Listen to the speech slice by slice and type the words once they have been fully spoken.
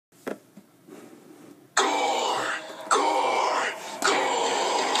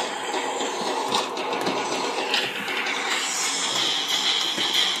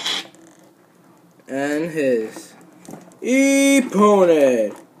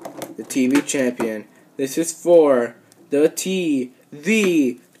opponent, the TV champion. This is for the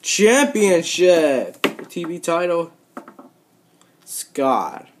TV championship. The TV title,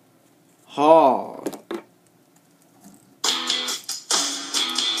 Scott Hall.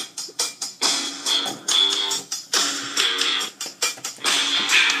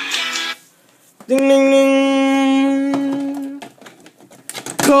 Ding ding ding.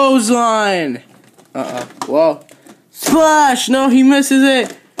 Clothesline. Whoa. Splash. No, he misses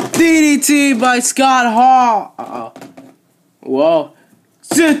it. DDT by Scott Hall. Whoa.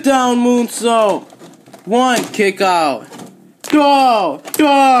 Sit down moonsault. One kick out. Go.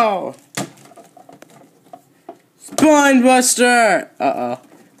 Go. Spine buster.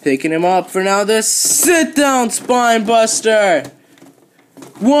 Picking him up for now. This sit down spine buster.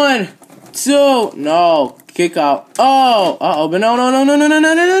 1, 2. No. Kick out. Oh. But no.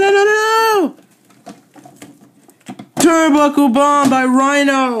 Turnbuckle bomb by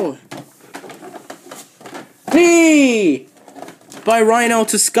Rhyno. Knee by Rhyno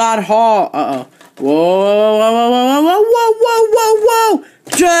to Scott Hall. Whoa.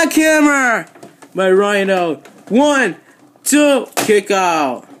 Jackhammer by Rhyno. 1, 2. Kick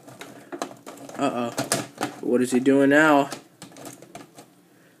out. What is he doing now?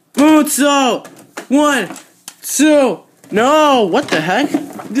 Moonsault. 1, 2. No. What the heck?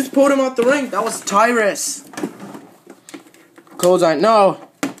 You just pulled him out the ring. That was Tyrus. Clothesline. No.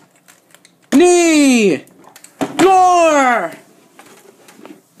 Knee. Door.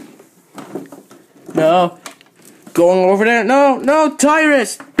 No. Going over there. No.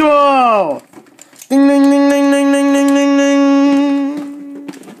 Tyrus. Go. Ding ding ding ding ding ding ding ding ding.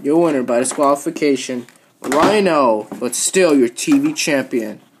 Your winner by disqualification, Rhyno, but still your TV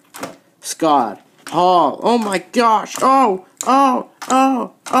champion, Scott Hall. Oh my gosh. Oh.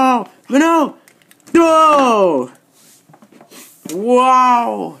 No. No.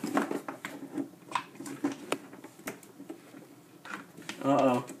 Wow.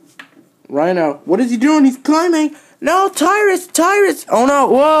 Rhyno. What is he doing? He's climbing. No, Tyrus. Oh no.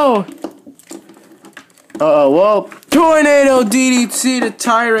 Whoa. Whoa. Tornado DDT to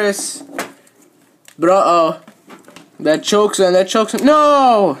Tyrus. But that chokes him.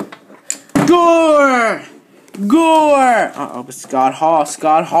 No. Gore. But Scott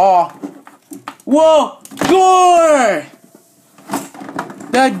Hall. Whoa. Gore.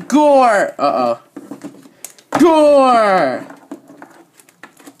 That Gore. Gore.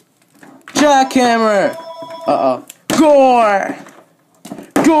 Jackhammer. Gore.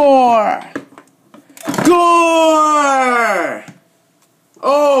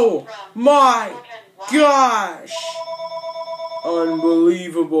 Oh my gosh.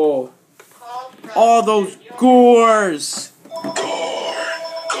 Unbelievable. All those gores.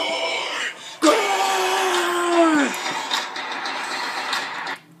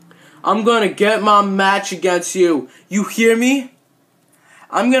 I'm gonna get my match against you. You hear me?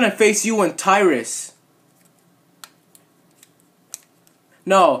 I'm gonna face you and Tyrus.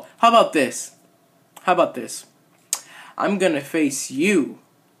 No, how about this? I'm gonna face you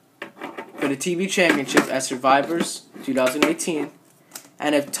for the TV championship at Survivors 2018.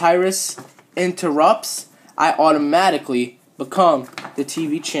 And if Tyrus interrupts, I automatically become the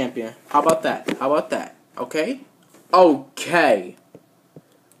TV champion. How about that? Okay? Okay.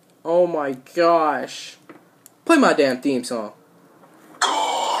 Oh my gosh. Play my damn theme song.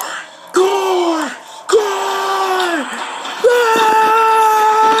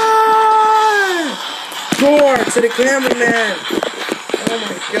 Gore to the cameraman. Oh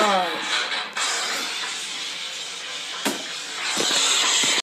my gosh.